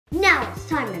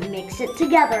time to mix it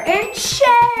together and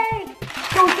shake!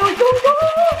 Go, go, go,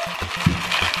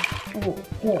 go!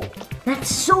 Oh, that's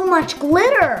so much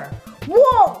glitter!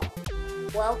 Whoa!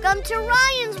 Welcome to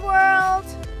Ryan's World!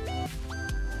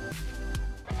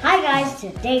 Hi guys,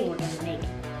 today we're gonna make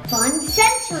fun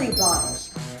sensory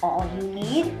bottles. All you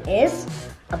need is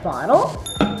a bottle,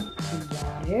 some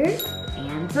water,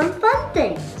 and some fun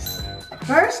things.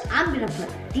 First, I'm gonna put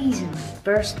these in my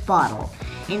first bottle.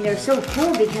 And they're so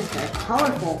cool because they're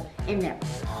colorful and they're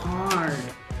hard.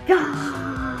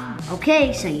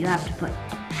 Okay, so you have to put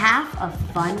half of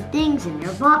fun things in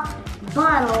your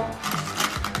bottle.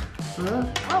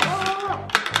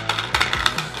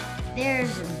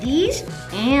 There's these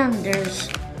and there's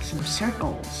some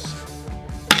circles.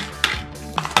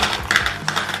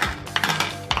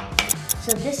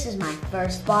 So this is my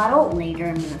first bottle. Later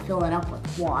I'm gonna fill it up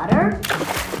with water.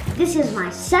 This is my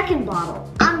second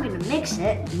bottle. I'm gonna mix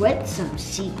it with some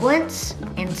sequins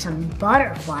and some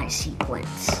butterfly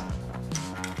sequins.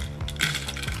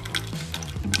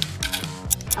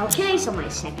 Okay, so my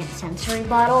second sensory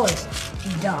bottle is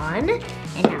done.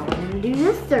 And now we're gonna do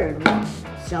the third one.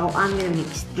 So I'm gonna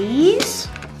mix these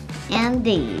and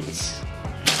these.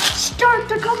 Start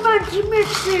the Comanche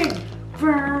mixing!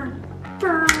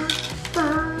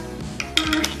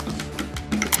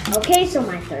 Okay, so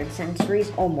my third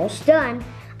sensory's almost done.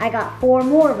 I got 4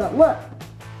 more, but look,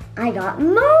 I got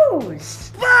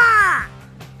Moe's.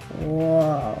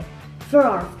 Whoa. For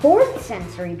our fourth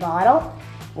sensory bottle,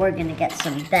 we're gonna get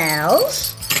some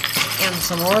bells and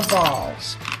some more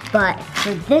balls. But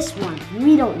for this one,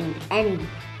 we don't need any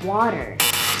water.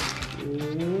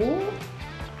 Ooh.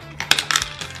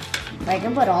 I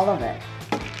can put all of it.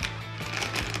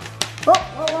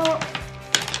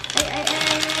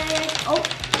 Oh.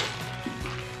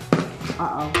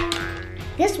 Uh-oh.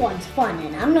 This one's fun,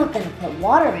 and I'm not gonna put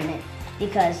water in it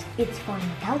because it's fun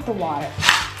without the water.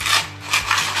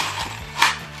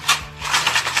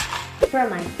 For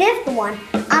my fifth one,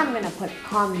 I'm gonna put a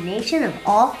combination of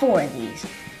all 4 of these.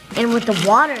 And with the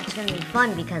water, it's gonna be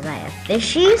fun because I have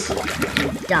fishies,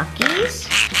 duckies,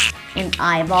 and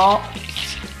eyeballs.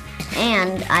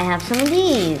 And I have some of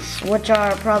these, which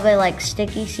are probably like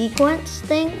sticky sequence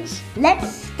things.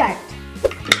 Let's start.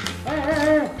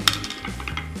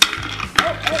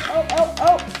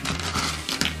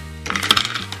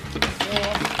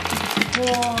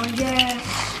 Oh, yes.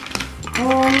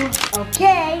 Oh,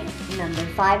 okay, number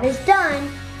 5 is done.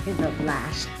 In the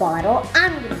last bottle,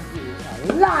 I'm gonna use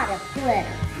a lot of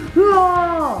glitter.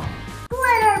 Whoa!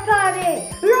 Glitter party!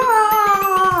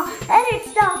 Whoa! And it's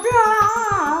stuff!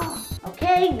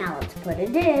 Okay, now let's put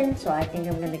it in. So I think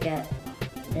I'm gonna get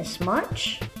this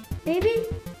much, maybe?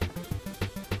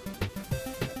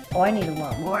 Oh, I need a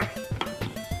lot more.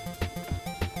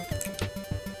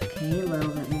 Okay, a little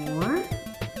bit more.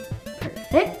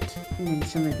 Perfect. And then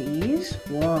some of these.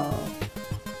 Whoa.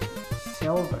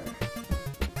 Silver.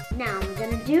 Now I'm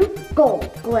gonna do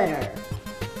gold glitter.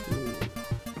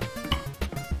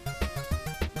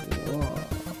 Whoa.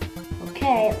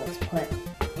 Okay, let's put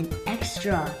an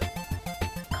extra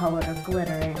color of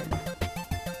glitter in.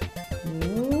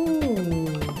 Ooh.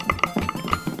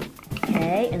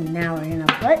 Okay, and now we're gonna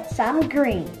put some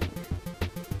green.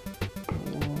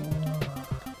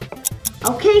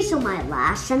 Okay, so my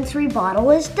last sensory bottle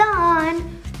is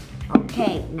done.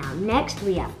 Okay, now next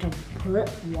we have to put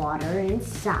water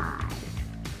inside.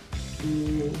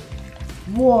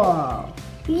 Whoa!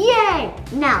 Yay!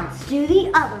 Now let's do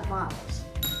the other bottles.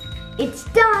 It's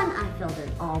done. I filled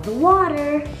in all the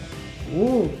water.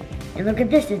 Ooh! And look at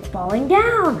this, it's falling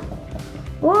down.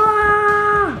 Whoa!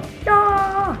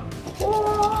 Ah!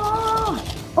 Whoa!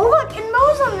 Oh look, and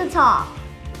Moe's on the top.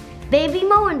 Baby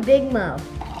Moe and Big Moe.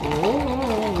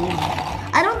 Ooh.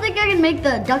 I don't think I can make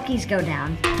the duckies go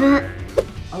down.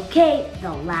 Okay,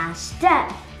 the last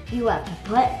step. You have to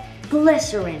put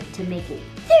glycerin to make it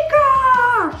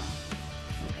thicker.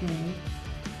 Okay.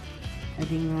 I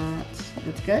think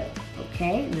that's good.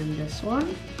 Okay, and then this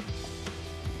one.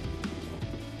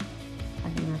 I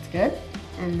think that's good.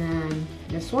 And then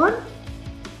this one.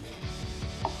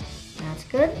 That's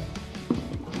good.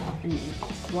 And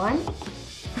this one.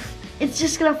 It's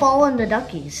just gonna fall on the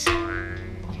duckies.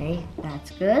 Okay, that's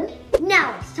good.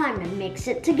 Now it's time to mix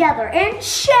it together and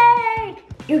shake!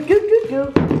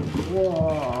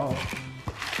 Whoa.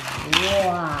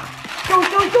 Wow. Go,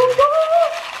 go, go, go!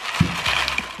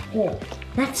 Oh,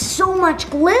 that's so much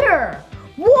glitter!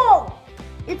 Whoa!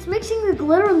 It's mixing the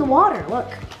glitter in the water,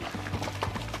 look.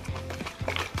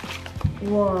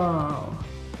 Whoa.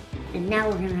 And now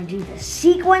we're gonna do the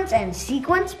sequence and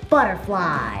sequence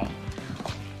butterfly.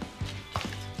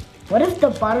 What if the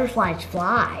butterflies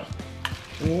fly?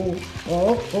 Oh.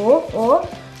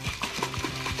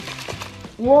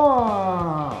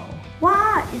 Whoa.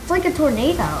 What? It's like a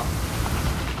tornado.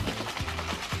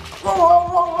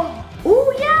 Whoa.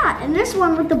 Oh yeah, and this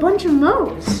one with a bunch of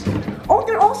moves. Oh,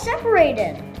 they're all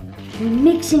separated. We're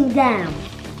mixing them.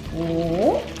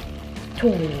 Oh.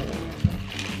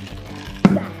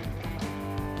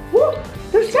 Whoa,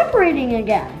 they're separating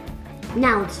again.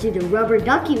 Now let's do the rubber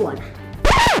ducky one.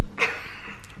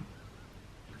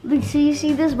 So you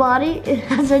see this body? It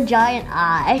has a giant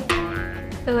eye.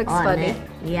 It looks funny. It.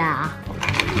 Yeah.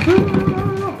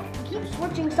 Keep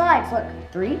switching sides. Look,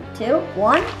 3, 2,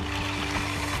 1.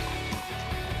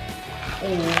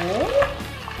 Oh.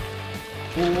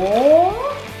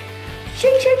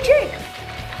 Shake.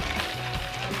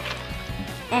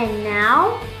 And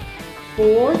now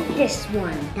for this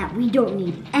one that we don't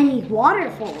need any water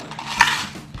for.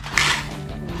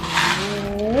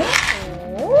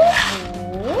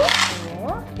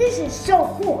 This is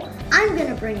so cool. I'm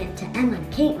gonna bring it to Emma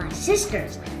and Kate, my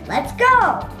sisters. Let's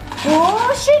go.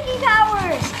 Oh, shaky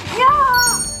powers.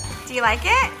 Yeah. Do you like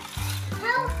it?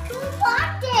 Who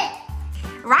blocked it?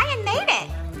 Ryan made it.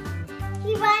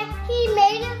 He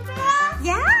made it for us?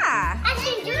 Yeah. I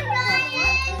think you,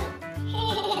 Ryan.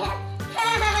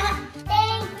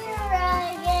 Thank you,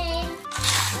 Ryan.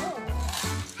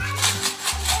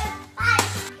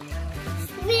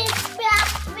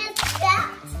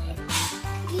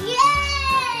 Yay!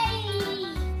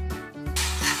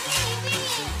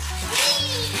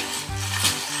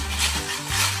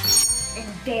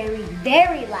 And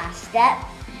very last step.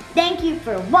 Thank you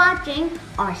for watching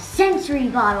our sensory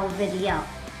bottle video.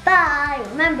 Bye.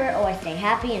 Remember, always stay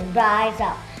happy and rise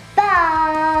up.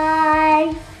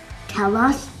 Bye. Tell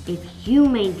us if you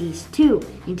made these too,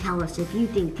 and tell us if you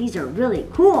think these are really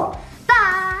cool.